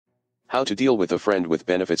How to deal with a friend with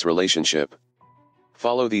benefits relationship.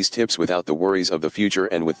 Follow these tips without the worries of the future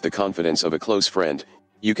and with the confidence of a close friend.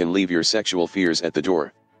 You can leave your sexual fears at the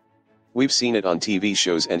door. We've seen it on TV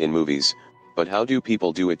shows and in movies, but how do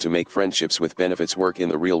people do it to make friendships with benefits work in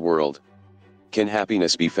the real world? Can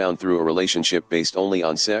happiness be found through a relationship based only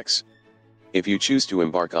on sex? If you choose to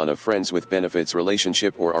embark on a friends with benefits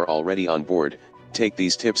relationship or are already on board, take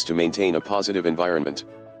these tips to maintain a positive environment.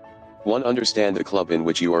 1. Understand the club in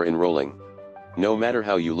which you are enrolling. No matter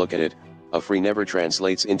how you look at it, a free never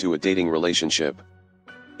translates into a dating relationship.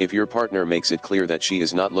 If your partner makes it clear that she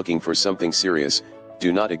is not looking for something serious,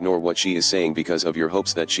 do not ignore what she is saying because of your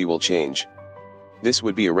hopes that she will change. This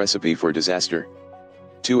would be a recipe for disaster.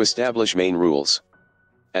 2. Establish main rules.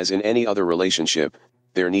 As in any other relationship,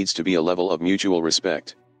 there needs to be a level of mutual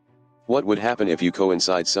respect. What would happen if you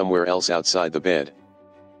coincide somewhere else outside the bed?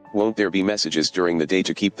 Won't there be messages during the day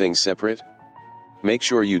to keep things separate? Make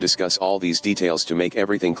sure you discuss all these details to make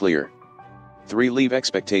everything clear. 3. Leave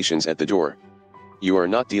expectations at the door. You are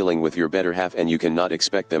not dealing with your better half and you cannot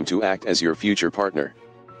expect them to act as your future partner.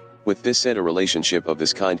 With this said, a relationship of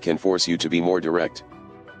this kind can force you to be more direct.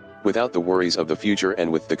 Without the worries of the future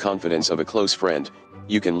and with the confidence of a close friend,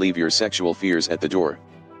 you can leave your sexual fears at the door.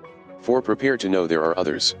 4. Prepare to know there are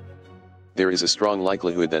others. There is a strong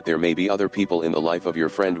likelihood that there may be other people in the life of your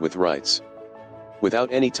friend with rights. Without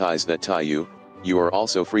any ties that tie you, you are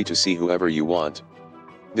also free to see whoever you want.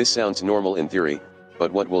 This sounds normal in theory,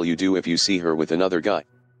 but what will you do if you see her with another guy?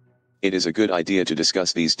 It is a good idea to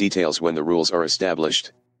discuss these details when the rules are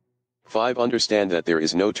established. 5. Understand that there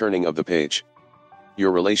is no turning of the page.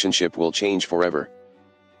 Your relationship will change forever.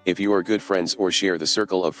 If you are good friends or share the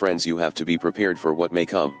circle of friends, you have to be prepared for what may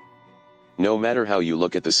come. No matter how you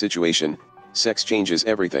look at the situation, sex changes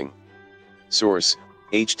everything. Source: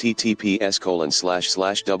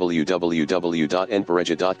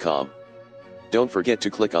 https://www.npareja.com. Don't forget to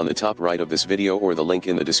click on the top right of this video or the link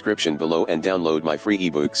in the description below and download my free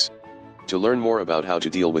ebooks. To learn more about how to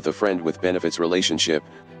deal with a friend with benefits relationship,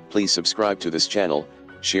 please subscribe to this channel,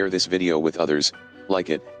 share this video with others, like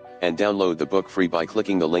it, and download the book free by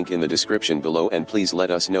clicking the link in the description below, and please let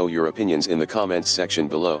us know your opinions in the comments section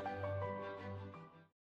below.